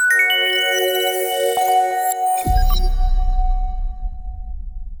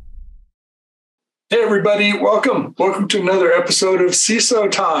Hey, everybody. Welcome. Welcome to another episode of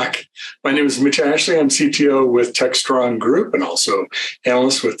CISO Talk. My name is Mitch Ashley. I'm CTO with TechStrong Group and also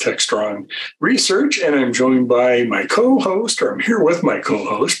analyst with TechStrong Research. And I'm joined by my co-host, or I'm here with my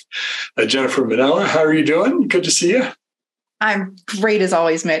co-host, Jennifer Manella. How are you doing? Good to see you. I'm great as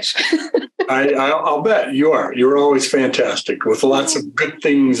always, Mitch. I'll bet you are. You're always fantastic with lots of good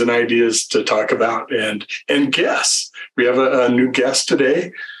things and ideas to talk about and guests. We have a new guest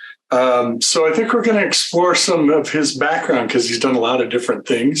today. So I think we're going to explore some of his background because he's done a lot of different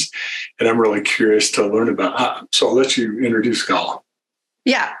things, and I'm really curious to learn about. So I'll let you introduce Gal.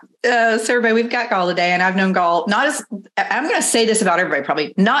 Yeah. So everybody, we've got Gal today, and I've known Gal I'm going to say this about everybody,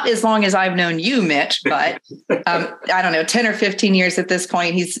 probably not as long as I've known you, Mitch, but I don't know, 10 or 15 years at this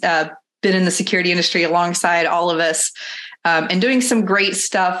point. He's been in the security industry alongside all of us and doing some great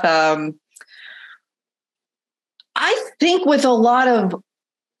stuff. I think with a lot of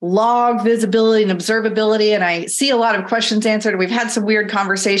log visibility and observability, and I see a lot of questions answered. We've had some weird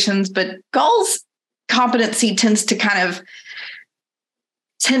conversations, but Gal's competency tends to kind of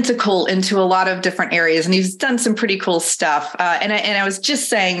tentacle into a lot of different areas, and he's done some pretty cool stuff. And I was just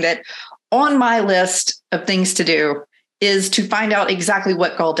saying that on my list of things to do is to find out exactly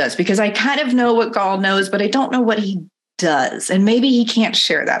what Gal does, because I kind of know what Gal knows, but I don't know what he does, and maybe he can't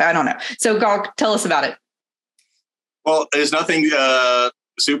share that. I don't know. So Gal, tell us about it. Well, there's nothing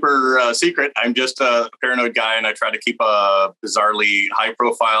super secret. I'm just a paranoid guy, and I try to keep a bizarrely high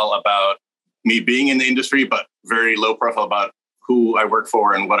profile about me being in the industry, but very low profile about who I work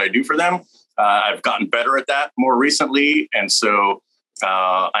for and what I do for them. I've gotten better at that more recently, and so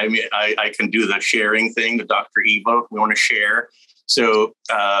I can do the sharing thing, the Dr. Evo. We want to share. So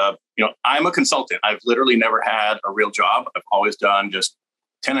I'm a consultant. I've literally never had a real job. I've always done just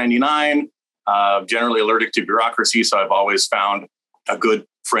 1099. Generally allergic to bureaucracy, so I've always found a good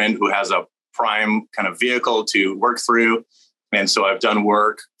friend who has a prime kind of vehicle to work through. And so I've done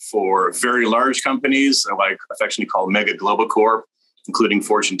work for very large companies, like affectionately called Mega Global Corp, including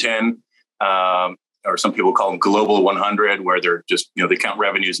Fortune 10, or some people call them Global 100, where they're just, they count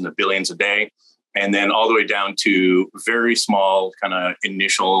revenues in the billions a day. And then all the way down to very small kind of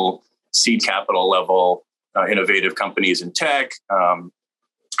initial seed capital level, innovative companies in tech,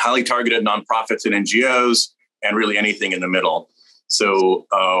 highly targeted nonprofits and NGOs, and really anything in the middle. So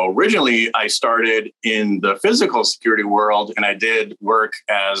originally, I started in the physical security world, and I did work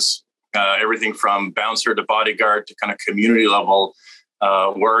as everything from bouncer to bodyguard to kind of community level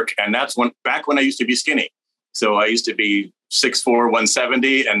work. And that's back when I used to be skinny. So I used to be 6'4",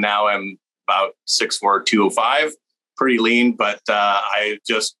 170, and now I'm about 6'4", 205, pretty lean. But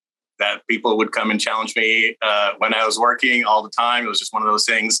that people would come and challenge me when I was working all the time. It was just one of those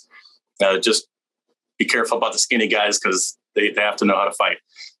things. Just be careful about the skinny guys because they have to know how to fight.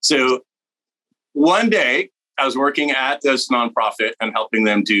 So one day I was working at this nonprofit and helping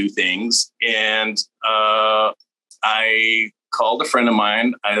them do things. And I called a friend of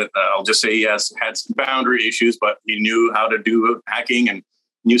mine. I'll just say he had some boundary issues, but he knew how to do hacking and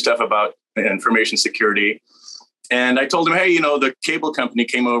knew stuff about information security. And I told him, hey, the cable company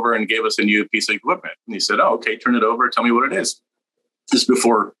came over and gave us a new piece of equipment. And he said, oh, okay, turn it over. Tell me what it is. This is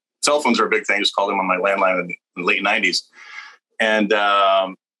before cell phones were a big thing. I just called him on my landline in the late 90s. And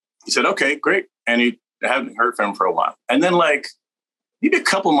he said, okay, great. And I haven't heard from him for a while. And then maybe a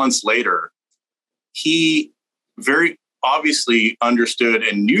couple months later, he very obviously understood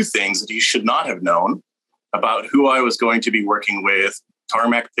and knew things that he should not have known about who I was going to be working with,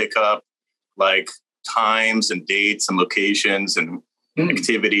 tarmac pickup, times and dates and locations and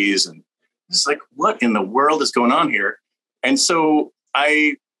activities. And it's what in the world is going on here? And so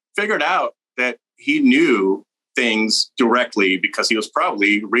I figured out that he knew things directly because he was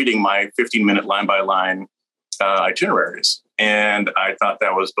probably reading my 15-minute line-by-line itineraries. And I thought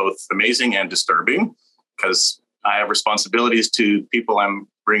that was both amazing and disturbing because I have responsibilities to people I'm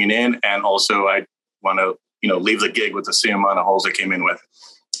bringing in. And also I want to, leave the gig with the same amount of holes I came in with.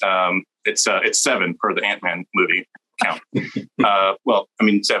 It's 7 per the Ant-Man movie count.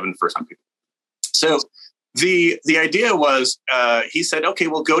 7 for some people. So the idea was, he said, okay,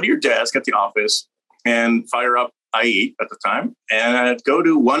 well, go to your desk at the office and fire up IE at the time and go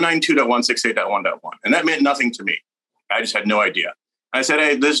to 192.168.1.1. And that meant nothing to me. I just had no idea. I said,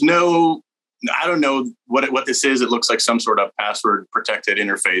 hey, I don't know what this is. It looks like some sort of password protected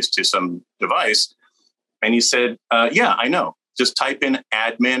interface to some device. And he said, yeah, I know. Just type in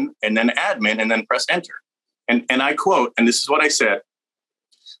admin and then press enter. And I quote, and this is what I said,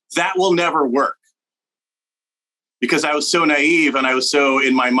 that will never work. Because I was so naive and I was so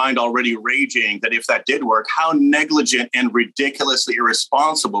in my mind already raging that if that did work, how negligent and ridiculously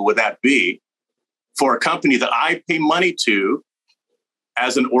irresponsible would that be for a company that I pay money to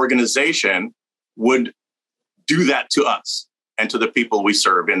as an organization would do that to us and to the people we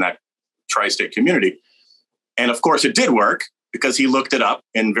serve in that tri-state community. And of course, it did work because he looked it up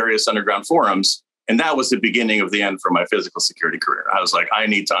in various underground forums. And that was the beginning of the end for my physical security career. I was like, I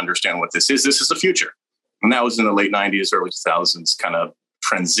need to understand what this is. This is the future. And that was in the late 90s, early 2000s kind of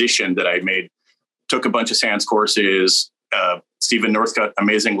transition that I made. Took a bunch of SANS courses. Stephen Northcutt,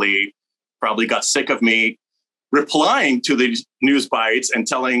 amazingly, probably got sick of me replying to the news bites and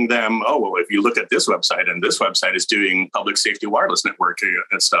telling them, oh, well, if you look at this website and this website is doing public safety wireless networking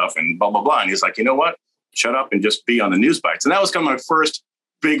and stuff and blah, blah, blah. And he's like, you know what? Shut up and just be on the news bites. And that was kind of my first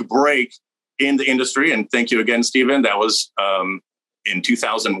big break in the industry. And thank you again, Stephen. That was in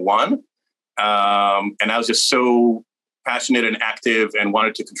 2001. And I was just so passionate and active and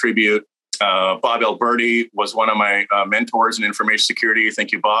wanted to contribute. Bob Alberti was one of my mentors in information security.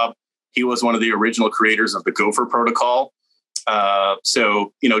 Thank you, Bob. He was one of the original creators of the Gopher protocol.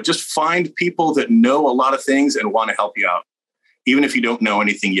 So, just find people that know a lot of things and want to help you out, even if you don't know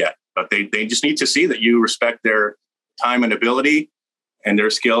anything yet. But they just need to see that you respect their time and ability and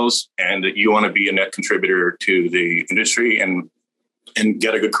their skills, and that you want to be a net contributor to the industry and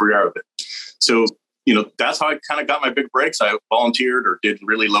get a good career out of it. So, that's how I kind of got my big breaks. I volunteered or did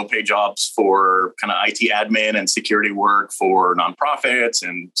really low pay jobs for kind of IT admin and security work for nonprofits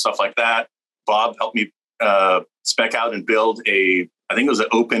and stuff like that. Bob helped me spec out and build I think it was an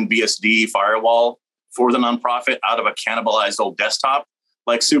open BSD firewall for the nonprofit out of a cannibalized old desktop,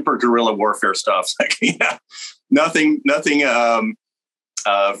 like super guerrilla warfare stuff. Like, nothing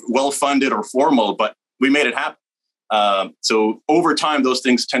well-funded or formal, but we made it happen. So over time, those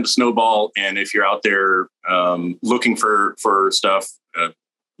things tend to snowball. And if you're out there looking for stuff,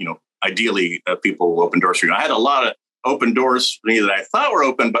 ideally people will open doors for you. I had a lot of open doors for me that I thought were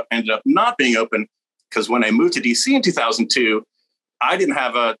open, but ended up not being open because when I moved to DC in 2002, I didn't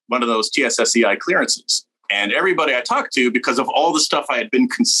have one of those TSSCI clearances. And everybody I talked to, because of all the stuff I had been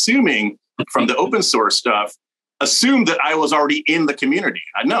consuming from the open source stuff, assumed that I was already in the community.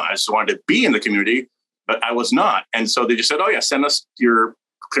 I just wanted to be in the community, but I was not. And so they just said, oh yeah, send us your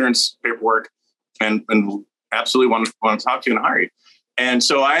clearance paperwork and absolutely want to talk to you and hire you. And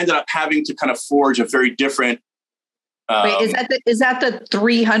so I ended up having to kind of forge a very different. Wait, is that the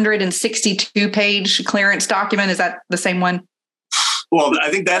 362 page clearance document? Is that the same one? Well, I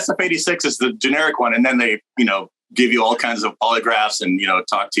think the SF-86 is the generic one. And then they, give you all kinds of polygraphs and,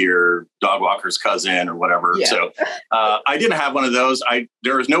 talk to your dog walker's cousin or whatever. Yeah. So I didn't have one of those.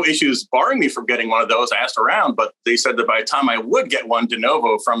 There was no issues barring me from getting one of those. I asked around, but they said that by the time I would get one de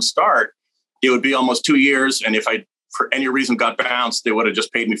novo from start, it would be almost 2 years. And if I, for any reason, got bounced, they would have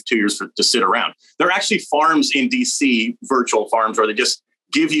just paid me for 2 years to sit around. There are actually farms in DC, virtual farms, where they just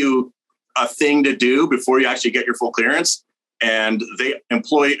give you a thing to do before you actually get your full clearance. And they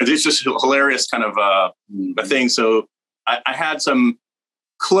employ, it's just hilarious kind of a thing. So I had some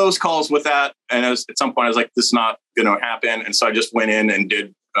close calls with that. And at some point I was like, this is not going to happen. And so I just went in and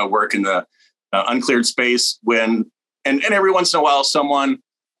did work in the uncleared space and every once in a while, someone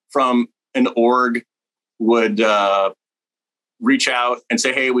from an org would reach out and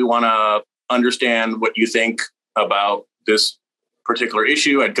say, hey, we want to understand what you think about this particular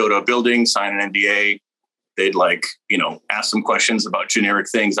issue. I'd go to a building, sign an NDA. They'd ask some questions about generic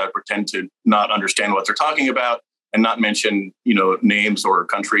things. I'd pretend to not understand what they're talking about and not mention, names or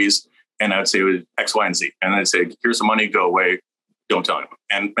countries. And I'd say it was X, Y, and Z. And I'd say, here's the money, go away. Don't tell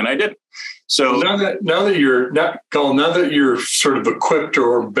anyone. And I did. So now that you're sort of equipped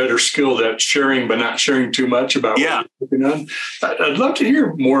or better skilled at sharing, but not sharing too much about what you're working on, I'd love to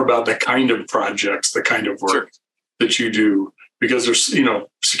hear more about the kind of projects, the kind of work that you do. Because there's,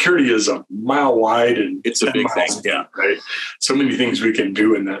 security is a mile wide and it's a big thing. Yeah. Right. So many things we can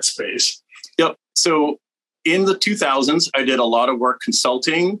do in that space. Yep. So in the 2000s, I did a lot of work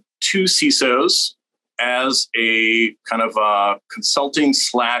consulting to CISOs as a kind of consulting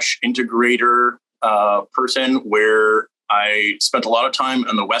 / integrator person, where I spent a lot of time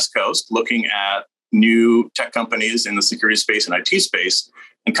on the West Coast looking at new tech companies in the security space and IT space,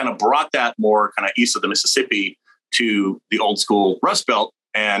 and kind of brought that more kind of east of the Mississippi to the old school Rust Belt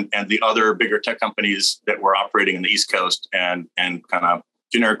and the other bigger tech companies that were operating in the East Coast and kind of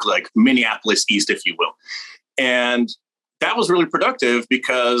generic, like Minneapolis East, if you will. And that was really productive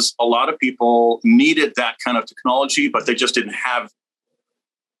because a lot of people needed that kind of technology, but they just didn't have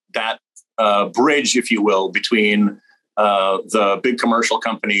that bridge, if you will, between the big commercial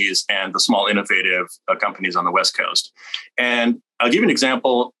companies and the small innovative companies on the West Coast. And I'll give you an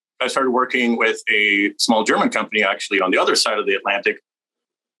example. I started working with a small German company, actually, on the other side of the Atlantic.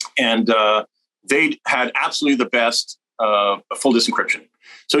 And they had absolutely the best full disk encryption.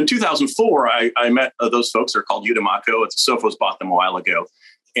 So in 2004, I met those folks. They're called Udamaco. Sophos bought them a while ago.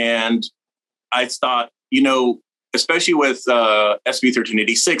 And I thought, especially with SB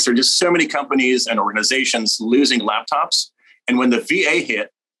 1386, there are just so many companies and organizations losing laptops. And when the VA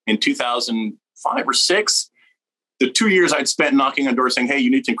hit in 2005 or 6, the 2 years I'd spent knocking on doors saying, hey,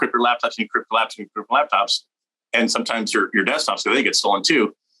 you need to encrypt your laptops, encrypt your laptops, encrypt your laptops, and sometimes your desktops, so they get stolen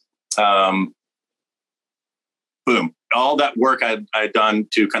too. Boom. All that work I'd done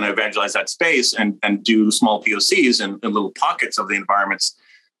to kind of evangelize that space and do small POCs and little pockets of the environments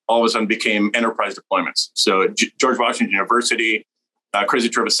all of a sudden became enterprise deployments. So at George Washington University, Crazy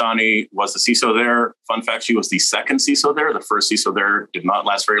Trevisani was the CISO there. Fun fact, she was the second CISO there. The first CISO there did not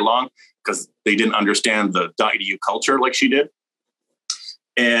last very long because they didn't understand the .edu culture like she did.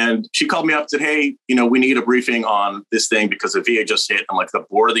 And she called me up and said, hey, we need a briefing on this thing because the VA just hit. And like the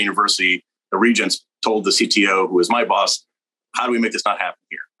board of the university, the regents told the CTO, who is my boss, how do we make this not happen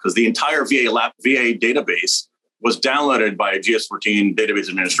here? Because the entire VA database was downloaded by a GS14 database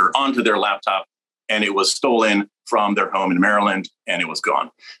administrator onto their laptop, and it was stolen from their home in Maryland, and it was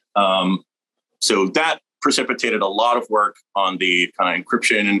gone. So that precipitated a lot of work on the kind of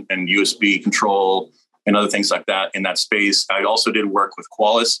encryption and USB control and other things like that in that space. I also did work with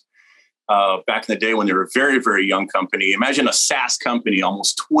Qualys back in the day when they were a very, very young company. Imagine a SaaS company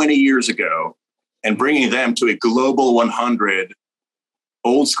almost 20 years ago and bringing them to a global 100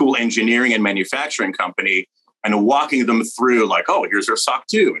 old school engineering and manufacturing company and walking them through like, oh, here's their SOC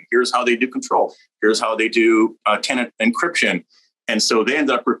 2, and here's how they do control. Here's how they do tenant encryption. And so they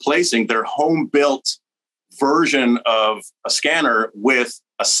ended up replacing their home-built version of a scanner with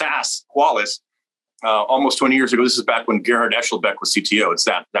a SaaS Qualys almost 20 years ago. This is back when Gerhard Eschelbeck was CTO. It's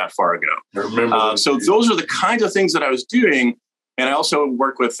that far ago. I remember. So those are the kinds of things that I was doing. And I also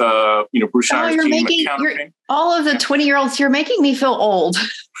work with, Bruce Schneider's team at Counterping. All of the 20-year-olds, you're making me feel old.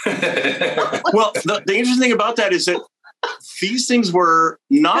 Well, the interesting thing about that is that these things were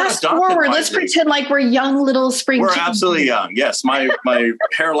not Fast adopted. forward. Let's pretend like we're young little spring We're chickens. absolutely young. Yes, my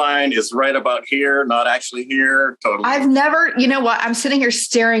hairline is right about here, not actually here. Totally. I've never, you know what? I'm sitting here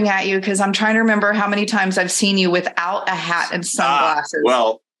staring at you because I'm trying to remember how many times I've seen you without a hat and sunglasses.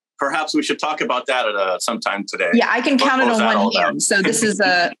 Well, perhaps we should talk about that at sometime today. Yeah, I can count it on one hand. So this is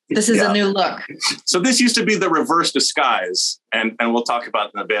a new look. So this used to be the reverse disguise, and we'll talk about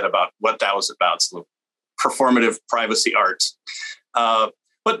in a bit about what that was about. So performative privacy art.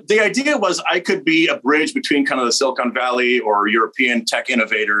 But the idea was I could be a bridge between kind of the Silicon Valley or European tech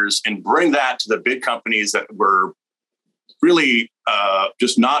innovators and bring that to the big companies that were really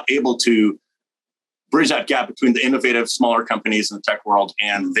just not able to bridge that gap between the innovative smaller companies in the tech world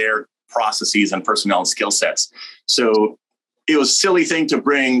and their processes and personnel and skill sets. So it was a silly thing to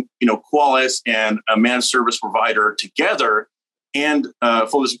bring, Qualys and a managed service provider together and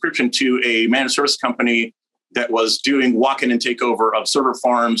full encryption to a managed service company that was doing walk-in and takeover of server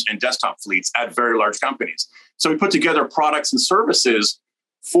farms and desktop fleets at very large companies. So we put together products and services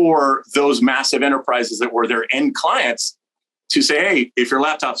for those massive enterprises that were their end clients to say, hey, if your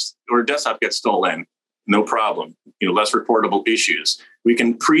laptops or desktop gets stolen, no problem. Less reportable issues. We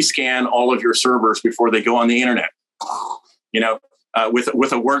can pre-scan all of your servers before they go on the internet. With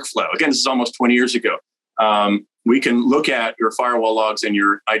a workflow. Again, this is almost 20 years ago. We can look at your firewall logs and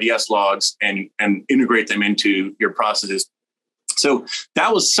your IDS logs and integrate them into your processes. So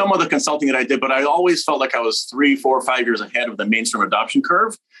that was some of the consulting that I did, but I always felt like I was 3, 4, 5 years ahead of the mainstream adoption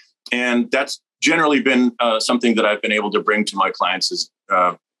curve. And that's generally been something that I've been able to bring to my clients is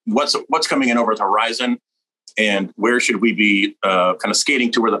what's coming in over the horizon and where should we be kind of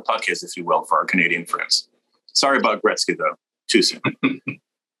skating to where the puck is, if you will, for our Canadian friends. Sorry about Gretzky, though. Too soon.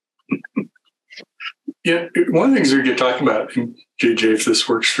 Yeah, one of the things we could talk about, JJ, if this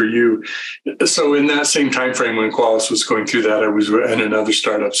works for you. So in that same time frame when Qualys was going through that, I was in another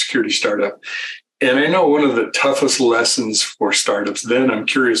startup, security startup. And I know one of the toughest lessons for startups then, I'm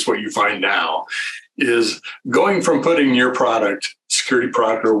curious what you find now, is going from putting your product, security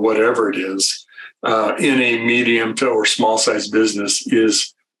product or whatever it is, in a medium to or small size business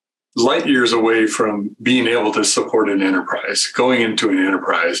is light years away from being able to support an enterprise. Going into an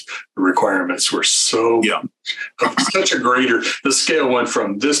enterprise, the requirements were such a greater. The scale went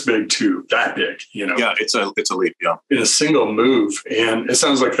from this big to that big. Yeah, it's a leap. Yeah, in a single move, and it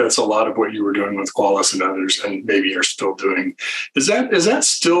sounds like that's a lot of what you were doing with Qualys and others, and maybe you're still doing. Is that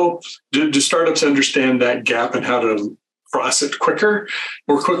still? Do startups understand that gap and how to cross it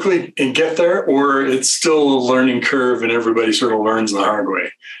more quickly and get there, or it's still a learning curve and everybody sort of learns the hard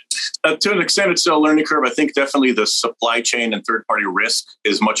way? To an extent, it's still a learning curve. I think definitely the supply chain and third-party risk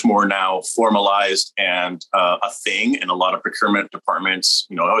is much more now formalized and a thing in a lot of procurement departments,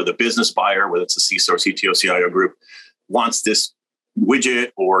 or the business buyer, whether it's a CISO or CTO, CIO group, wants this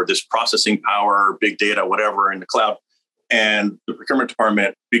widget or this processing power, big data, whatever in the cloud. And the procurement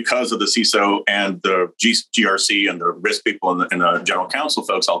department, because of the CISO and the GRC and the risk people and the general counsel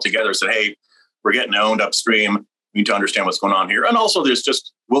folks all together said, hey, we're getting owned upstream. We need to understand what's going on here. And also there's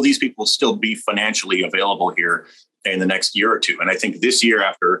just, will these people still be financially available here in the next year or two? And I think this year,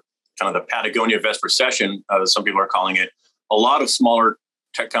 after kind of the Patagonia vest recession, some people are calling it, a lot of smaller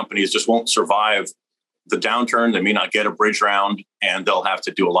tech companies just won't survive the downturn. They may not get a bridge round, and they'll have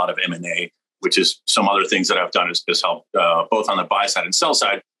to do a lot of M&A, which is some other things that I've done is help both on the buy side and sell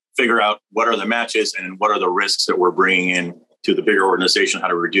side figure out what are the matches and what are the risks that we're bringing in to the bigger organization, how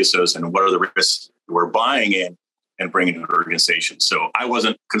to reduce those, and what are the risks that we're buying in and bringing to the organization. So I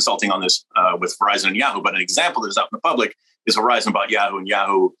wasn't consulting on this with Verizon and Yahoo, but an example that is out in the public is Verizon bought Yahoo, and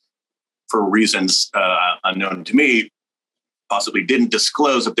Yahoo, for reasons unknown to me, possibly didn't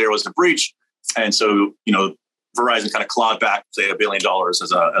disclose that there was a breach. And so, Verizon kind of clawed back, say, $1 billion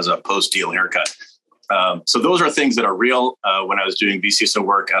as a post-deal haircut. So those are things that are real. When I was doing vCISO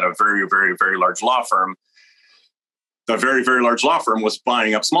work at a very, very, very large law firm, the very, very large law firm was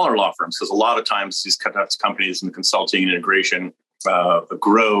buying up smaller law firms, because a lot of times these companies in the consulting and integration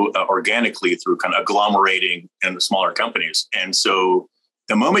grow organically through kind of agglomerating in the smaller companies. And so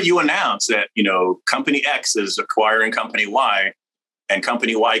the moment you announce that, company X is acquiring company Y and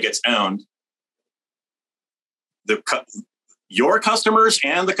company Y gets owned, your customers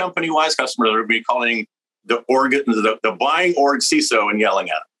and the company Y's customers are be calling the buying org CISO and yelling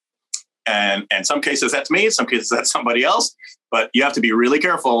at them. And in some cases that's me, in some cases that's somebody else. But you have to be really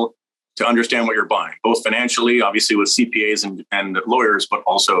careful to understand what you're buying, both financially, obviously with CPAs and lawyers, but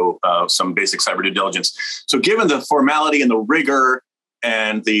also some basic cyber due diligence. So given the formality and the rigor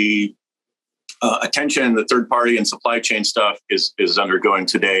and the attention the third party and supply chain stuff is undergoing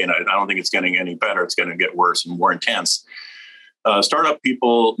today, and I don't think it's getting any better. It's going to get worse and more intense. Startup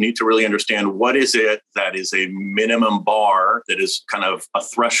people need to really understand what is it that is a minimum bar that is kind of a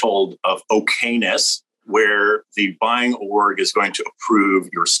threshold of okayness where the buying org is going to approve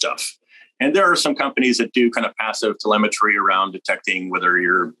your stuff. And there are some companies that do kind of passive telemetry around detecting whether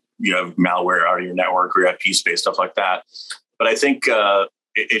you have malware out of your network or IP space, stuff like that. But I think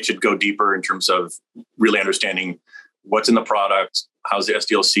it should go deeper in terms of really understanding what's in the product, how's the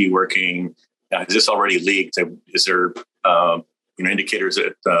SDLC working, is this already leaked, is there indicators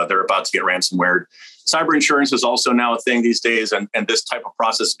that they're about to get ransomware. Cyber insurance is also now a thing these days, and this type of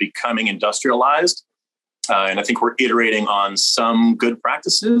process is becoming industrialized. And I think we're iterating on some good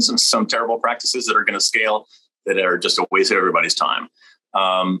practices and some terrible practices that are going to scale that are just a waste of everybody's time.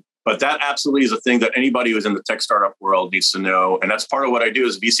 But that absolutely is a thing that anybody who's in the tech startup world needs to know. And that's part of what I do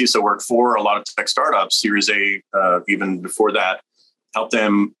as vCISO work for a lot of tech startups, Series A, even before that, help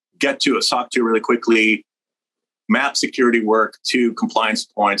them get to a SOC 2 really quickly, map security work to compliance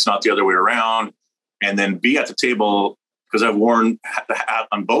points, not the other way around, and then be at the table, because I've worn the hat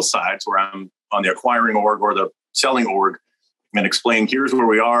on both sides, where I'm on the acquiring org or the selling org, and explain, here's where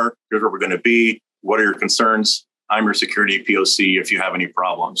we are, here's where we're going to be, what are your concerns? I'm your security POC if you have any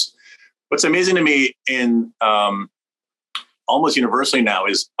problems. What's amazing to me in almost universally now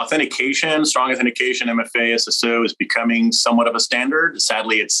is authentication, strong authentication, MFA, SSO is becoming somewhat of a standard.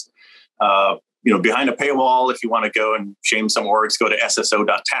 Sadly, it's behind a paywall. If you want to go and shame some orgs, go to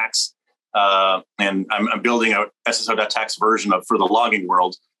sso.tax. And I'm building a sso.tax version for the logging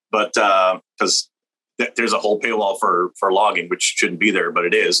world, but because there's a whole paywall for logging, which shouldn't be there, but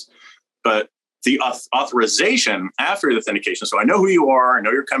it is. But the authorization after the authentication. So I know who you are. I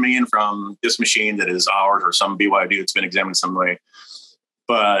know you're coming in from this machine that is ours or some BYD that's been examined some way.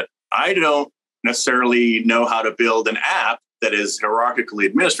 But I don't necessarily know how to build an app that is hierarchically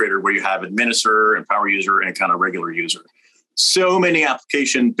administrator, where you have administrator and power user and kind of regular user. So many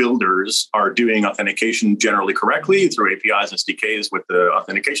application builders are doing authentication generally correctly through APIs and SDKs with the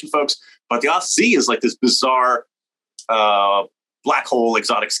authentication folks. But the Auth-C is like this bizarre black hole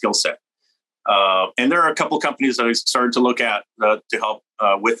exotic skill set. And there are a couple of companies that I started to look at to help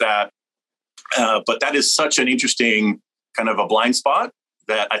with that. But that is such an interesting kind of a blind spot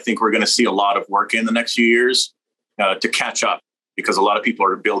that I think we're going to see a lot of work in the next few years to catch up, because a lot of people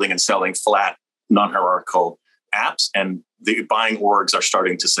are building and selling flat, non-hierarchical apps, and the buying orgs are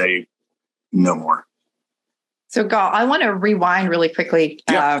starting to say no more. So, Gal, I want to rewind really quickly.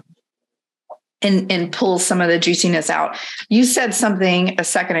 Yeah. and pull some of the juiciness out. You said something a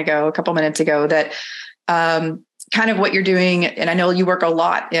second ago, a couple minutes ago, that kind of what you're doing, and I know you work a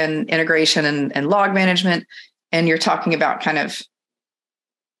lot in integration and log management, and you're talking about kind of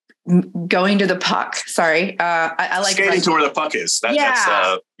going to the puck. Sorry. I like skating to where the puck is.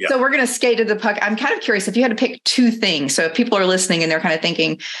 Yeah. So we're going to skate to the puck. I'm kind of curious if you had to pick two things. So if people are listening and they're kind of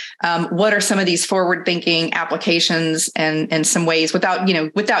thinking, what are some of these forward thinking applications and some ways without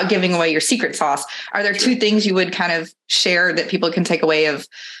giving away your secret sauce? Are there two things you would kind of share that people can take away of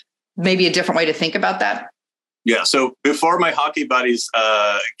maybe a different way to think about that? Yeah. So before my hockey buddies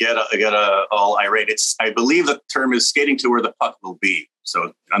get all irate, I believe the term is skating to where the puck will be.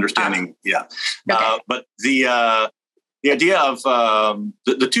 So understanding, yeah. Okay. But the idea of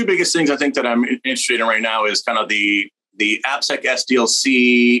the two biggest things I think that I'm interested in right now is kind of the AppSec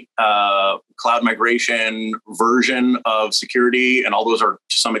SDLC cloud migration version of security, and all those are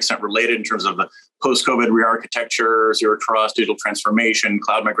to some extent related in terms of the post-COVID re-architecture, zero trust, digital transformation,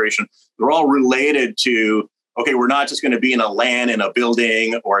 cloud migration. They're all related to, okay, we're not just going to be in a LAN in a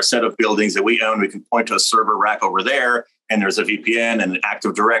building or a set of buildings that we own. We can point to a server rack over there, and there's a VPN and an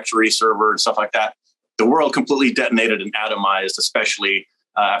Active Directory server and stuff like that. The world completely detonated and atomized, especially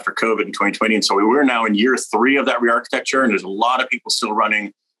after COVID in 2020. And so we're now in year 3 of that re-architecture, and there's a lot of people still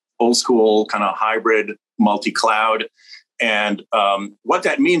running old school kind of hybrid multi-cloud. And what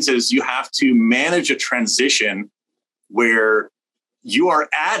that means is you have to manage a transition where you are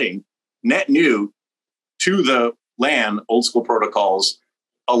adding net new to the LAN old school protocols,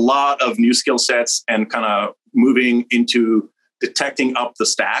 a lot of new skill sets, and kind of moving into detecting up the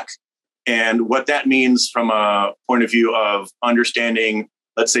stack. And what that means from a point of view of understanding,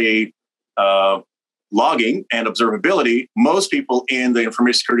 let's say, logging and observability, most people in the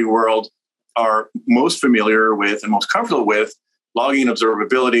information security world are most familiar with and most comfortable with logging and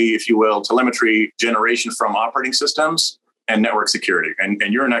observability, if you will, telemetry generation from operating systems and network security. And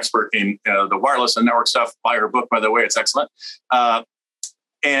you're an expert in the wireless and network stuff. Buy her book, by the way, it's excellent.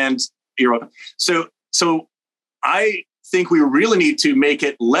 And you're welcome. So I think we really need to make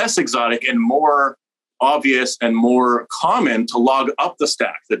it less exotic and more obvious and more common to log up the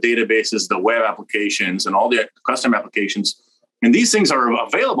stack, the databases, the web applications, and all the custom applications. And these things are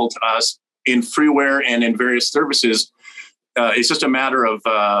available to us in freeware and in various services. It's just a matter of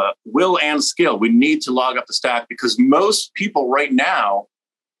will and skill. We need to log up the stack because most people right now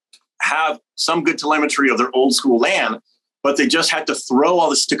have some good telemetry of their old school LAN, but they just had to throw all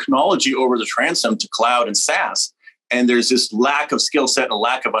this technology over the transom to cloud and SaaS. And there's this lack of skill set and a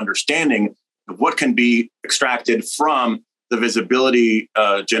lack of understanding of what can be extracted from the visibility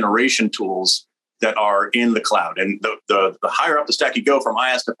generation tools that are in the cloud. And the higher up the stack you go from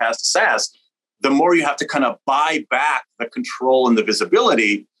IaaS to PaaS to SaaS, the more you have to kind of buy back the control and the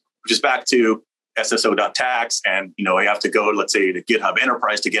visibility, which is back to SSO.tax. And, you have to go, let's say, to GitHub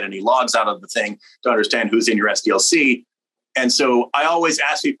Enterprise to get any logs out of the thing to understand who's in your SDLC. And so I always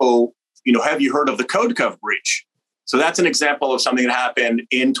ask people, have you heard of the CodeCov breach? So that's an example of something that happened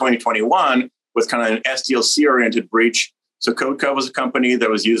in 2021 with kind of an SDLC-oriented breach. So CodeCov was a company that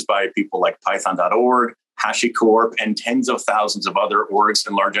was used by people like Python.org, HashiCorp, and tens of thousands of other orgs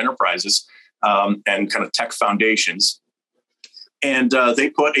and large enterprises and kind of tech foundations. And they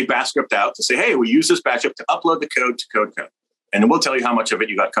put a bash script out to say, hey, we use this bash script to upload the code to CodeCov. And we'll tell you how much of it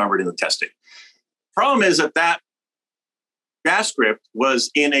you got covered in the testing. Problem is that bash script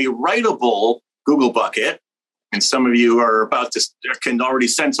was in a writable Google bucket. And some of you are can already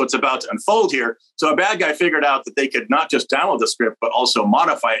sense what's about to unfold here. So a bad guy figured out that they could not just download the script, but also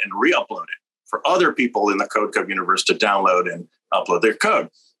modify it and re-upload it for other people in the CodeCov universe to download and upload their code.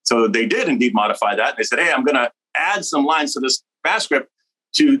 So they did indeed modify that. They said, hey, I'm going to add some lines to this bash script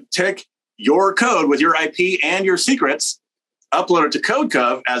to take your code with your IP and your secrets, upload it to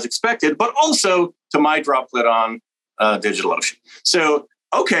CodeCov as expected, but also to my droplet on DigitalOcean. So,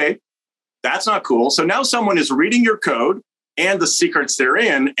 okay. That's not cool. So now someone is reading your code and the secrets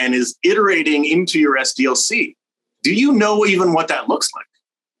therein and is iterating into your SDLC. Do you know even what that looks like?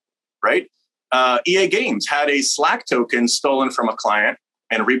 Right? EA Games had a Slack token stolen from a client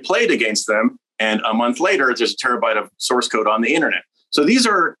and replayed against them. And a month later, there's a terabyte of source code on the internet. So these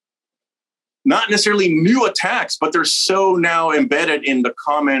are not necessarily new attacks, but they're so now embedded in the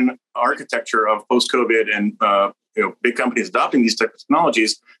common architecture of post-COVID and big companies adopting these types of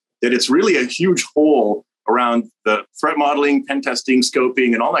technologies that it's really a huge hole around the threat modeling, pen testing,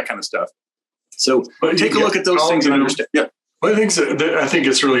 scoping, and all that kind of stuff. So take a look at those things and understand. Yeah. One of the things that I think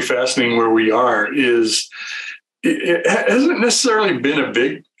it's really fascinating where we are is it hasn't necessarily been a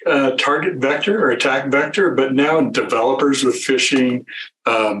big target vector or attack vector, but now developers with phishing,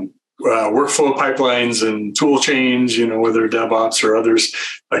 workflow pipelines and tool chains, whether DevOps or others,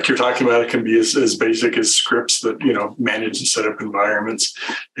 like you're talking about. It can be as basic as scripts that, manage and set up environments,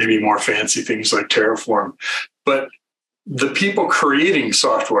 maybe more fancy things like Terraform. But the people creating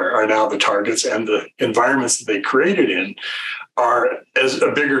software are now the targets, and the environments that they created in are as a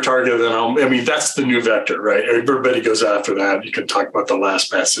bigger target than, that's the new vector, right? Everybody goes after that. You can talk about the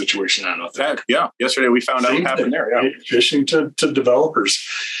LastPass situation. I don't think. Yeah. Yesterday we found out what happened there. Yeah. Phishing to developers.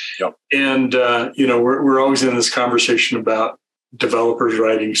 Yep. And, we're always in this conversation about developers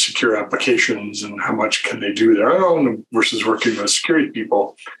writing secure applications and how much can they do there versus working with security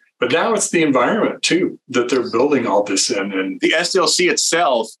people. But now it's the environment, too, that they're building all this in. And the SDLC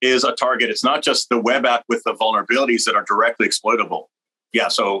itself is a target. It's not just the web app with the vulnerabilities that are directly exploitable. Yeah.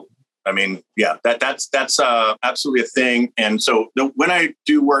 So, that's absolutely a thing. And so when I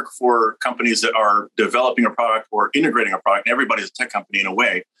do work for companies that are developing a product or integrating a product, and everybody's a tech company in a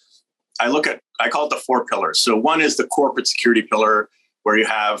way, I call it the 4 pillars. So one is the corporate security pillar, where you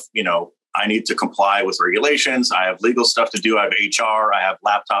have, I need to comply with regulations. I have legal stuff to do. I have HR. I have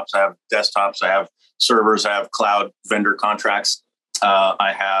laptops. I have desktops. I have servers. I have cloud vendor contracts.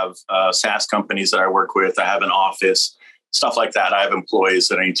 I have SaaS companies that I work with. I have an office, stuff like that. I have employees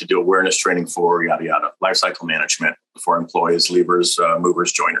that I need to do awareness training for, yada, yada, lifecycle management for employees, leavers,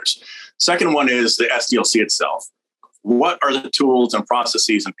 movers, joiners. Second one is the SDLC itself. What are the tools and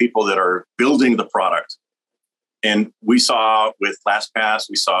processes and people that are building the product? And we saw with LastPass,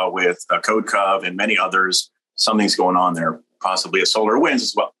 we saw with CodeCov and many others, something's going on there, possibly at SolarWinds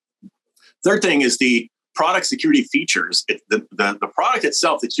as well. Third thing is the product security features. The product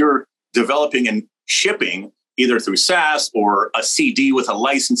itself that you're developing and shipping, either through SaaS or a CD with a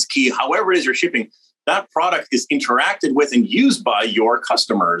license key, however it is you're shipping, that product is interacted with and used by your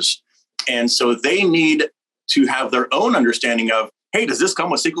customers. And so they need to have their own understanding of, hey, does this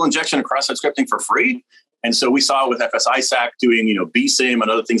come with SQL injection and cross-site scripting for free? And so we saw with FSISAC doing, BSIM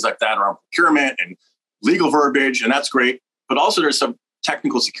and other things like that around procurement and legal verbiage, and that's great. But also there's some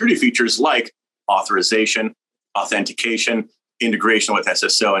technical security features like authorization, authentication, integration with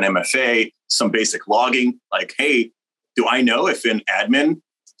SSO and MFA, some basic logging, like, hey, do I know if an admin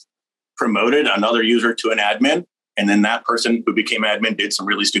promoted another user to an admin, and then that person who became admin did some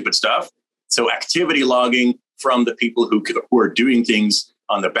really stupid stuff? So activity logging from the people who are doing things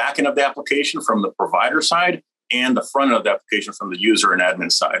on the back end of the application from the provider side, and the front end of the application from the user and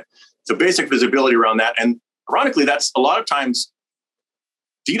admin side. So basic visibility around that. And ironically, that's a lot of times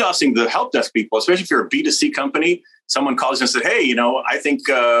DDoSing the help desk people, especially if you're a B2C company. Someone calls and said, hey, I think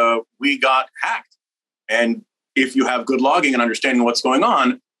we got hacked. And if you have good logging and understanding what's going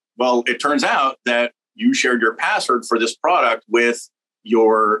on, well, it turns out that you shared your password for this product with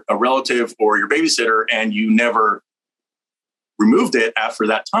a relative or your babysitter, and you never removed it after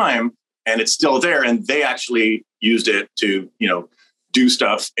that time, and it's still there, and they actually used it to do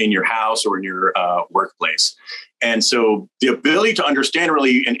stuff in your house or in your workplace. And so the ability to understand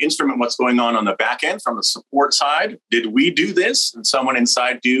really and instrument what's going on the back end from the support side. Did we do this? Did someone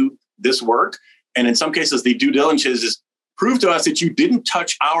inside do this work? And in some cases, the due diligence is prove to us that you didn't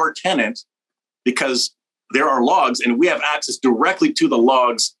touch our tenant, because there are logs and we have access directly to the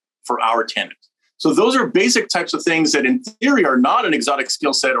logs for our tenant. So those are basic types of things that in theory are not an exotic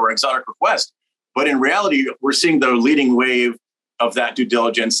skill set or exotic request, but in reality, we're seeing the leading wave of that due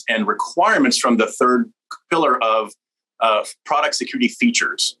diligence and requirements from the third pillar of product security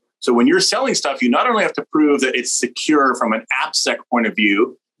features. So when you're selling stuff, you not only have to prove that it's secure from an AppSec point of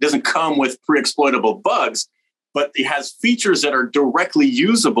view, it doesn't come with pre-exploitable bugs, but it has features that are directly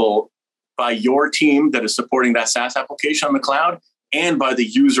usable by your team that is supporting that SaaS application on the cloud, and by the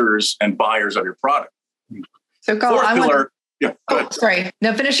users and buyers of your product. So, Go ahead. Sorry.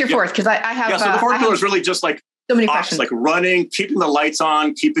 No, finish your fourth, because I have. Yeah, so the fourth pillar is really just like so many questions, like running, keeping the lights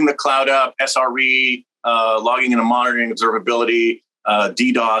on, keeping the cloud up, SRE, logging and monitoring, observability,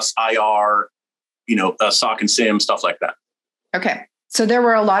 DDoS, IR, SOC and SIM, stuff like that. Okay, so there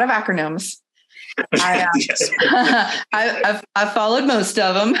were a lot of acronyms. Yes. I followed most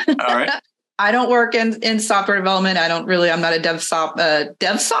of them. All right. I don't work in software development. I'm not a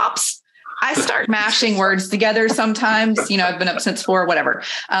DevSops. I start mashing words together sometimes. I've been up since 4, whatever.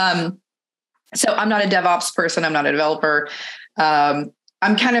 So I'm not a DevOps person. I'm not a developer. I'm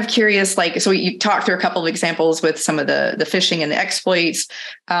kind of curious, so you talked through a couple of examples with some of the phishing and the exploits,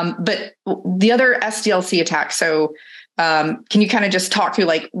 but the other SDLC attacks. So can you kind of just talk through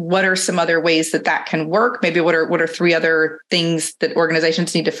what are some other ways that can work? Maybe what are 3 other things that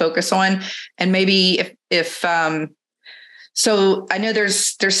organizations need to focus on? And maybe if so I know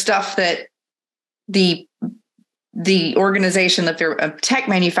there's stuff that the the organization, that they're a tech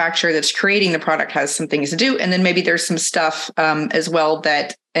manufacturer that's creating the product, has some things to do. And then maybe there's some stuff as well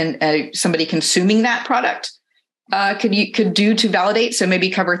that somebody consuming that product could do to validate. So maybe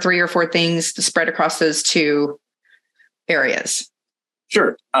cover 3 or 4 things to spread across those 2 areas.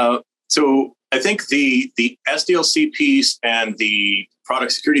 Sure. So I think the SDLC piece and the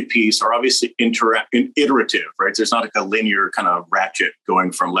product security piece are obviously iterative, right? There's not like a linear kind of ratchet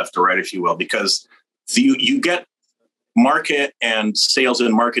going from left to right, if you will, because you get market and sales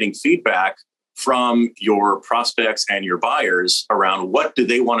and marketing feedback from your prospects and your buyers around what do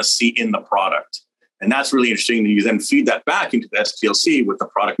they want to see in the product. And that's really interesting. You then feed that back into the SDLC with the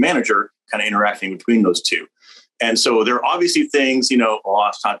product manager kind of interacting between those 2. And so there are obviously things,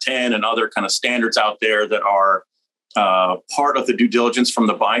 OWASP 10 and other kind of standards out there that are part of the due diligence from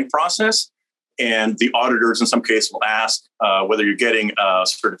the buying process. And the auditors in some cases will ask whether you're getting a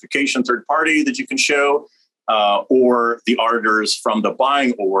certification third party that you can show, or the auditors from the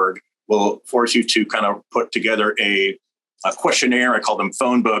buying org will force you to kind of put together a questionnaire. I call them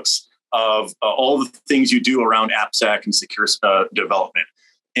phone books of all the things you do around AppSec and secure development.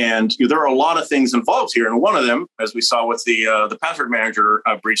 And there are a lot of things involved here. And one of them, as we saw with the password manager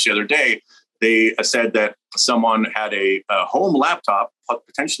breach the other day, they said that someone had a home laptop,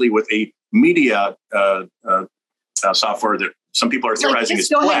 potentially with a media software that some people are theorizing is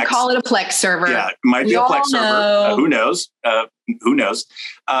Plex. Go ahead and call it a Plex server. Yeah, it might be a Plex server. Who knows? Who knows?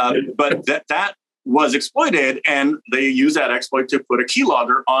 But that was exploited, and they used that exploit to put a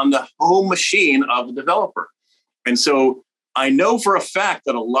keylogger on the home machine of the developer. And so I know for a fact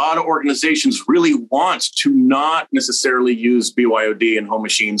that a lot of organizations really want to not necessarily use BYOD and home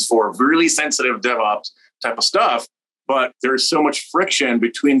machines for really sensitive DevOps type of stuff, but there's so much friction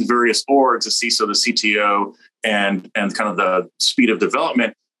between the various orgs, the CISO, the CTO, and kind of the speed of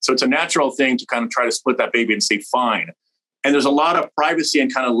development. So it's a natural thing to kind of try to split that baby and say, fine. And there's a lot of privacy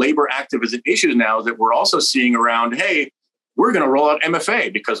and kind of labor activism issues now that we're also seeing around, hey, we're going to roll out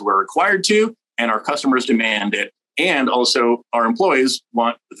MFA because we're required to, and our customers demand it. And also our employees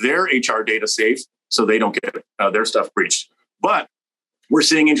want their HR data safe so they don't get their stuff breached. But we're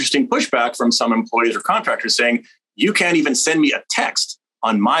seeing interesting pushback from some employees or contractors saying, you can't even send me a text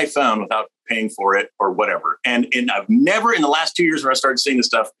on my phone without paying for it or whatever. And I've never, in the last 2 years where I started seeing this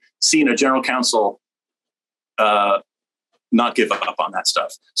stuff, seen a general counsel not give up on that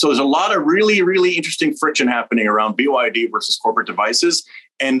stuff. So there's a lot of really, really interesting friction happening around BYOD versus corporate devices.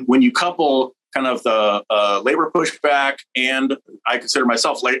 And when you couple kind of the labor pushback, and I consider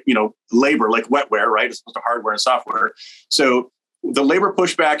myself, labor, like wetware, right? It's supposed to hardware and software. So the labor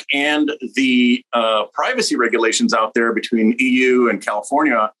pushback and the privacy regulations out there between EU and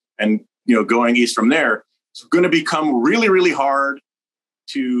California, and going east from there, it's going to become really, really hard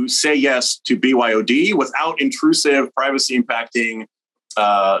to say yes to BYOD without intrusive, privacy impacting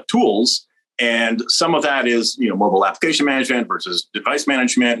tools. And some of that is, mobile application management versus device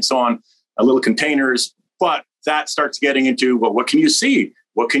management and so on, little containers. But that starts getting into, well, what can you see?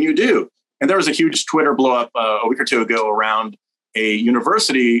 What can you do? And there was a huge Twitter blow up a week or two ago around a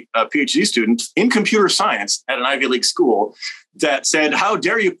university PhD student in computer science at an Ivy League school that said, how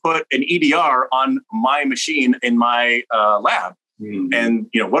dare you put an EDR on my machine in my lab? Mm-hmm. And,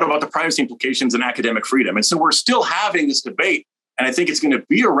 what about the privacy implications and academic freedom? And so we're still having this debate. And I think it's going to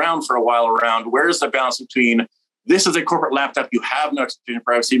be around for a while around where's the balance between this is a corporate laptop, you have no expectation of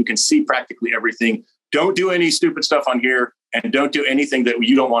privacy, you can see practically everything. Don't do any stupid stuff on here, and don't do anything that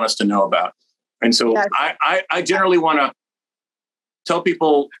you don't want us to know about. And so yes. I generally want to tell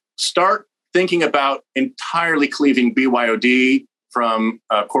people, start thinking about entirely cleaving BYOD from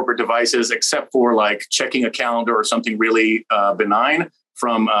corporate devices, except for like checking a calendar or something really benign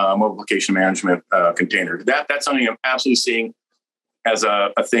from mobile application management container. That's something I'm absolutely seeing as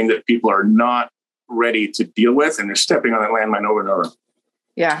a thing that people are not ready to deal with, and they're stepping on that landmine over and over.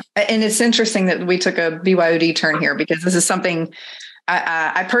 Yeah. And it's interesting that we took a BYOD turn here, because this is something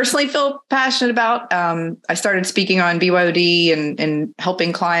I personally feel passionate about. I started speaking on BYOD and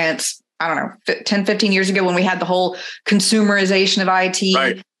helping clients, I don't know, 10, 15 years ago when we had the whole consumerization of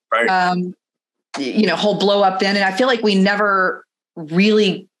IT, right. Whole blow up then. And I feel like we never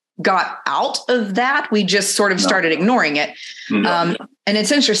really got out of that. We just sort of started ignoring it. And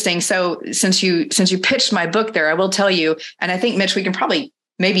it's interesting. So since you pitched my book there, I will tell you, and I think, Mitch, we can probably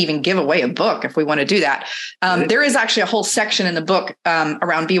maybe even give away a book if we want to do that. There is actually a whole section in the book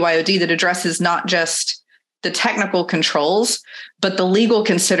around BYOD that addresses not just the technical controls, but the legal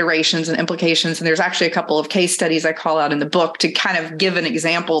considerations and implications. And there's actually a couple of case studies I call out in the book to kind of give an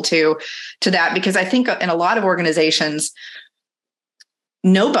example to that, because I think in a lot of organizations,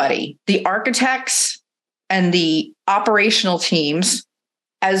 nobody, the architects and the operational teams,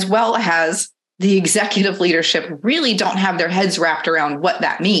 as well as the executive leadership, really don't have their heads wrapped around what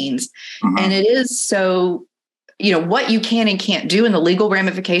that means. Mm-hmm. And it is so, what you can and can't do, and the legal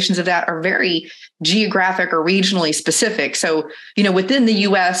ramifications of that are very geographic or regionally specific. So, within the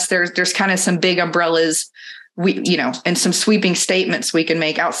US, there's kind of some big umbrellas and some sweeping statements we can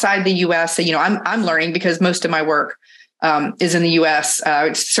make. Outside the US. So, I'm learning, because most of my work is in the US,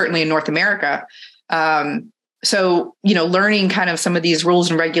 certainly in North America. So, learning kind of some of these rules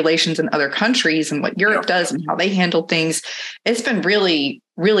and regulations in other countries and what Europe does and how they handle things, it's been really,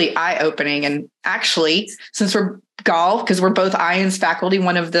 really eye-opening. And actually, since we're golf, because we're both IANS faculty,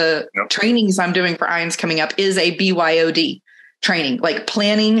 one of the trainings I'm doing for IANS coming up is a BYOD training, like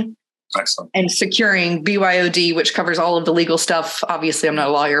planning and securing BYOD, which covers all of the legal stuff. Obviously, I'm not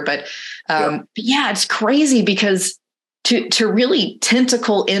a lawyer, but it's crazy, because to really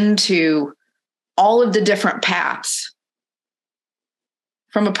tentacle into all of the different paths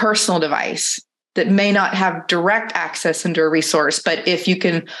from a personal device that may not have direct access into a resource, but if you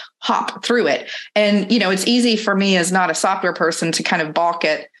can hop through it. And, it's easy for me as not a software person to kind of balk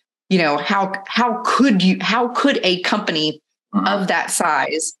at, how could a company of that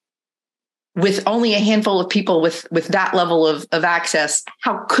size, with only a handful of people with that level of access,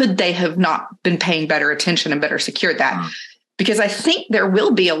 how could they have not been paying better attention and better secured that? Because I think there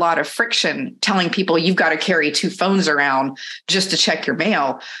will be a lot of friction telling people you've got to carry 2 phones around just to check your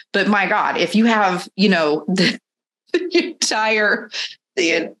mail. But my God, if you have, the entire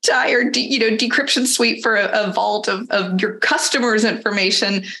decryption suite for a vault of your customers'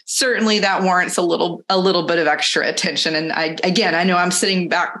 information, certainly that warrants a little bit of extra attention. And I know I'm sitting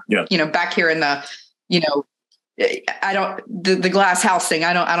back, back here in the, the glass house thing.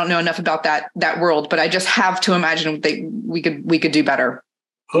 I don't know enough about that world, but I just have to imagine we could do better.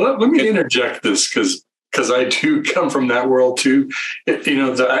 Well, let me interject this, because I do come from that world too.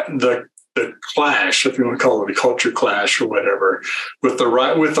 The clash, if you want to call it a culture clash or whatever, with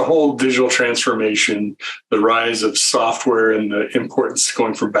the whole digital transformation, the rise of software, and the importance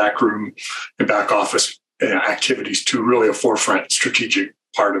going from backroom and back office activities to really a forefront strategic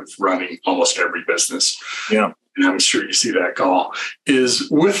part of running almost every business. Yeah. And I'm sure you see that, Gall,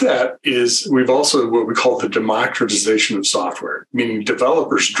 we've also what we call the democratization of software, meaning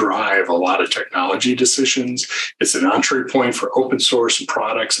developers drive a lot of technology decisions. It's an entree point for open source and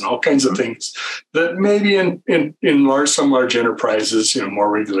products and all kinds of things that maybe in some large enterprises,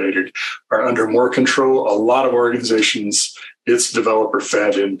 more regulated, are under more control. A lot of organizations, it's developer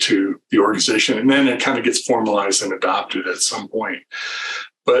fed into the organization, and then it kind of gets formalized and adopted at some point.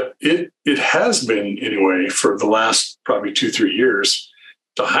 But it has been, anyway, for the last probably 2-3 years,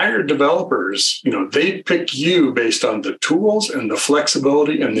 to hire developers, they pick you based on the tools and the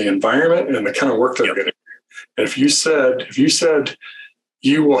flexibility and the environment and the kind of work they're going to do. And if you said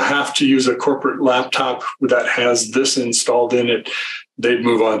you will have to use a corporate laptop that has this installed in it, they'd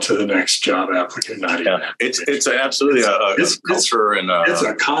move on to the next job applicant. It's absolutely a culture, and it's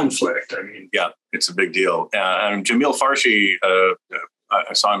a conflict. I mean, it's a big deal. Jamil Farshi,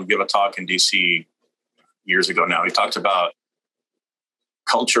 I saw him give a talk in DC years ago now. He talked about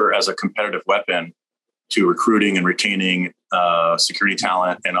culture as a competitive weapon to recruiting and retaining security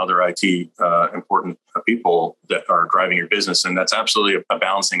talent and other IT important people that are driving your business. And that's absolutely a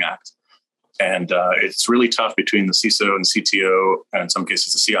balancing act. And it's really tough between the CISO and CTO, and in some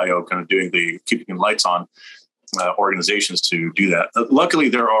cases the CIO, kind of keeping the lights on organizations to do that. Luckily,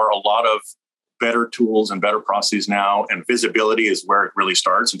 there are a lot of better tools and better processes now, and visibility is where it really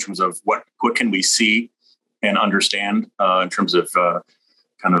starts in terms of what can we see and understand in terms of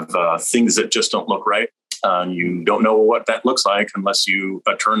things that just don't look right. You don't know what that looks like unless you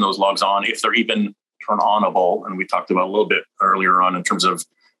turn those logs on, if they're even turn onable. And we talked about a little bit earlier on in terms of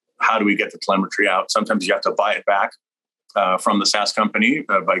how do we get the telemetry out. Sometimes you have to buy it back from the SaaS company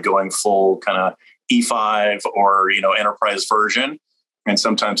by going full kind of E5 or enterprise version. And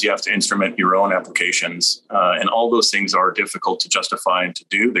sometimes you have to instrument your own applications. And all those things are difficult to justify and to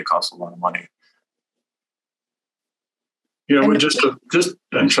do. They cost a lot of money. We're just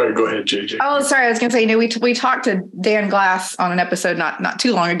I'm sorry, go ahead, JJ. Oh, sorry. I was going to say, we talked to Dan Glass on an episode not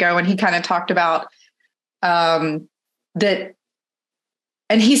too long ago, and he kind of talked about that.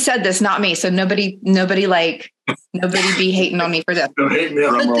 And he said this, not me. So nobody be hating on me for this. Don't hate me.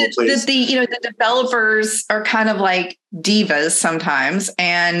 The developers are kind of like divas sometimes.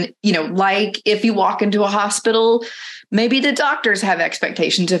 And, like if you walk into a hospital, maybe the doctors have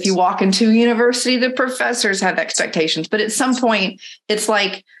expectations. If you walk into a university, the professors have expectations. But at some point, it's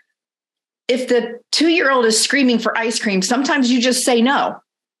like if the 2-year-old is screaming for ice cream, sometimes you just say no.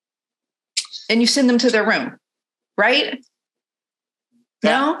 and you send them to their room, right?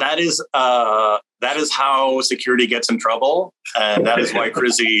 No? That is how security gets in trouble. And that is why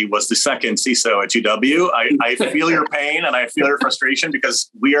Chrissy was the second CISO at GW. I feel your pain and I feel your frustration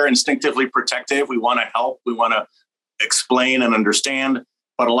because we are instinctively protective. We want to help. We want to explain and understand.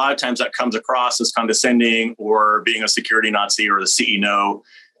 But a lot of times that comes across as condescending or being a security Nazi or the CEO.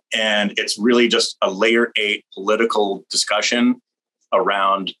 And it's really just a layer 8 political discussion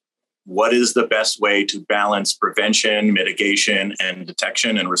around what is the best way to balance prevention, mitigation, and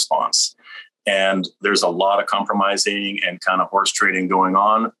detection and response. And there's a lot of compromising and kind of horse trading going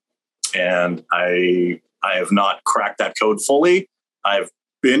on. And I have not cracked that code fully. I've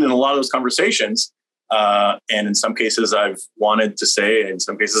been in a lot of those conversations. And in some cases I've wanted to say, in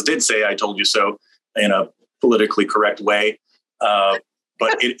some cases did say, I told you so in a politically correct way.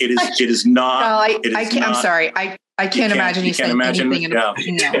 But it is not. No, I'm sorry. I can't imagine you saying anything. No.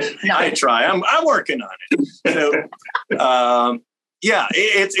 I try. I'm working on it. So,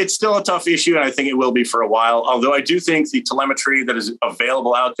 it's still a tough issue, and I think it will be for a while. Although I do think the telemetry that is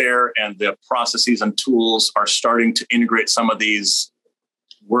available out there and the processes and tools are starting to integrate some of these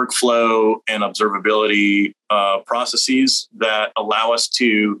workflow and observability processes that allow us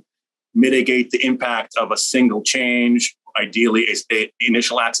to mitigate the impact of a single change. Ideally,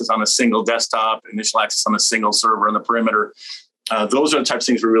 initial access on a single desktop, initial access on a single server on the perimeter. Those are the types of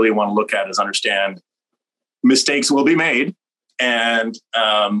things we really want to look at is understand mistakes will be made. And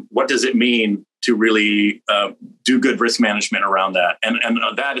what does it mean to really do good risk management around that? And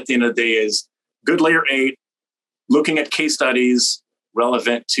that at the end of the day is good layer 8, looking at case studies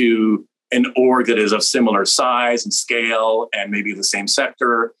relevant to an org that is of similar size and scale and maybe the same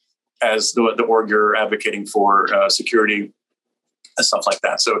sector as the org you're advocating for security and stuff like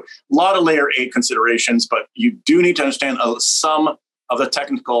that. So a lot of layer 8 considerations, but you do need to understand some of the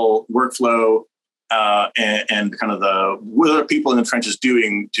technical workflow and kind of what are people in the trenches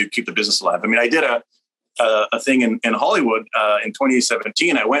doing to keep the business alive. I mean, I did a thing in Hollywood in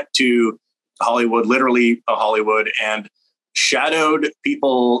 2017. I went to Hollywood, literally Hollywood, and shadowed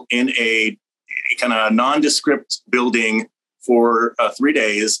people in a kind of nondescript building for 3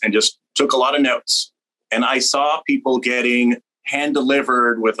 days and just took a lot of notes. And I saw people getting hand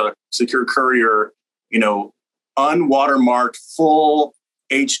delivered with a secure courier, unwatermarked full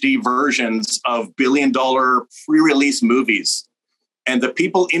HD versions of $1 billion pre-release movies. And the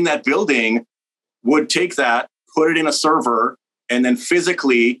people in that building would take that, put it in a server, and then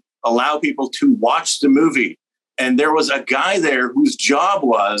physically allow people to watch the movie. And there was a guy there whose job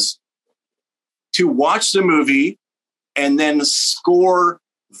was to watch the movie and then score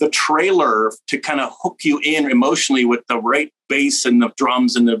the trailer to kind of hook you in emotionally with the right bass and the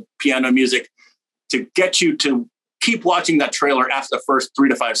drums and the piano music to get you to keep watching that trailer after the first 3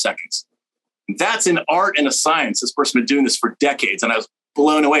 to 5 seconds. That's an art and a science. This person has been doing this for decades, and I was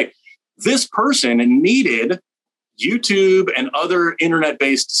blown away. This person needed YouTube and other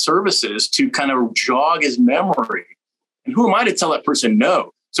internet-based services to kind of jog his memory. And who am I to tell that person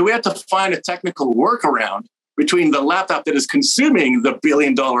no? So we have to find a technical workaround between the laptop that is consuming the $1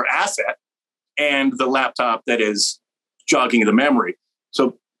 billion asset and the laptop that is jogging the memory.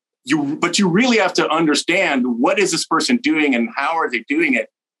 But you really have to understand what is this person doing and how are they doing it.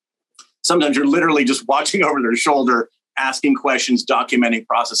 Sometimes you're literally just watching over their shoulder, asking questions, documenting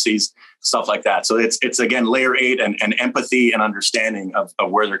processes, stuff like that. So it's again, layer 8 and empathy and understanding of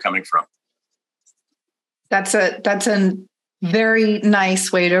where they're coming from. That's a very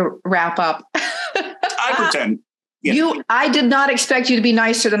nice way to wrap up. I pretend. Yeah. I did not expect you to be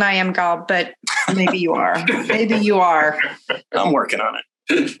nicer than I am, Gob, but maybe you are. Maybe you are. I'm working on it.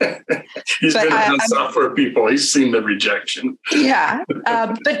 He's been around software people. He's seen the rejection. Yeah.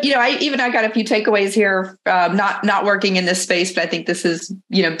 But, I got a few takeaways here, not working in this space, but I think this has,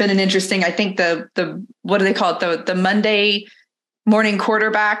 been an interesting, I think the what do they call it? The Monday morning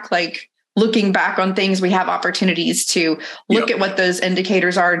quarterback, like looking back on things, we have opportunities to look at what those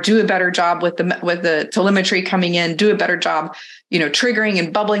indicators are, do a better job with the telemetry coming in, do a better job, triggering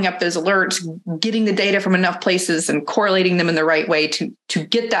and bubbling up those alerts, getting the data from enough places and correlating them in the right way to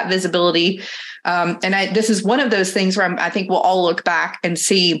get that visibility. This is one of those things where I think we'll all look back and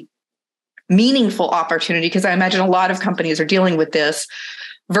see meaningful opportunity, because I imagine a lot of companies are dealing with this.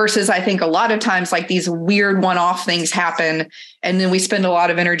 Versus, I think a lot of times like these weird one-off things happen, and then we spend a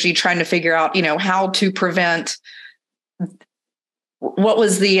lot of energy trying to figure out, how to prevent. What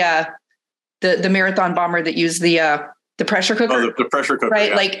was the marathon bomber that used the pressure cooker? Oh, the pressure cooker, right?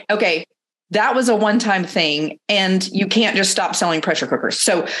 Yeah. Like, okay, that was a one-time thing, and you can't just stop selling pressure cookers.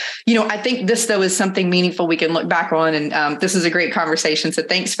 So, I think this, though, is something meaningful we can look back on. And this is a great conversation. So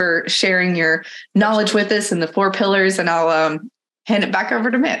thanks for sharing your knowledge with us and the 4 pillars. And I'll hand it back over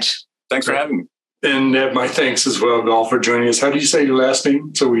to Mitch. Thanks for having me. And my thanks as well, Gal, for joining us. How do you say your last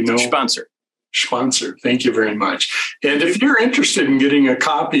name so we know? Sponsor. Thank you very much. And if you're interested in getting a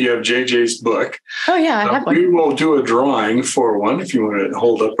copy of JJ's book, I have one. We will do a drawing for one. If you want to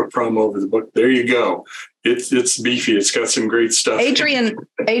hold up a promo over the book, there you go. It's beefy. It's got some great stuff. Adrian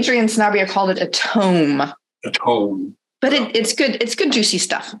Snabia called it a tome. A tome. But it's good. It's good, juicy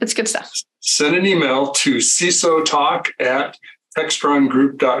stuff. It's good stuff. Send an email to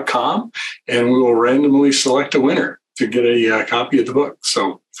cisotalk@techstronggroup.com, and we will randomly select a winner to get a copy of the book.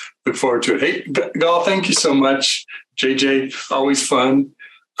 So look forward to it. Hey, Gal, thank you so much. JJ, always fun.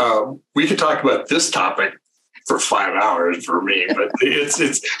 We could talk about this topic for 5 hours for me, but it's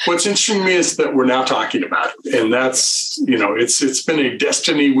what's interesting to me is that we're now talking about it. And that's, it's been a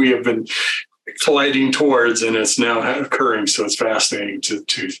destiny we have been colliding towards, and it's now occurring. So it's fascinating to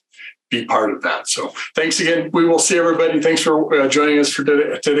be part of that. So thanks again. We will see everybody. Thanks for joining us for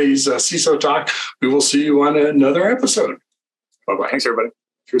today's CISO Talk. We will see you on another episode. Bye-bye. Thanks, everybody.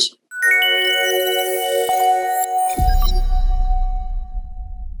 Cheers.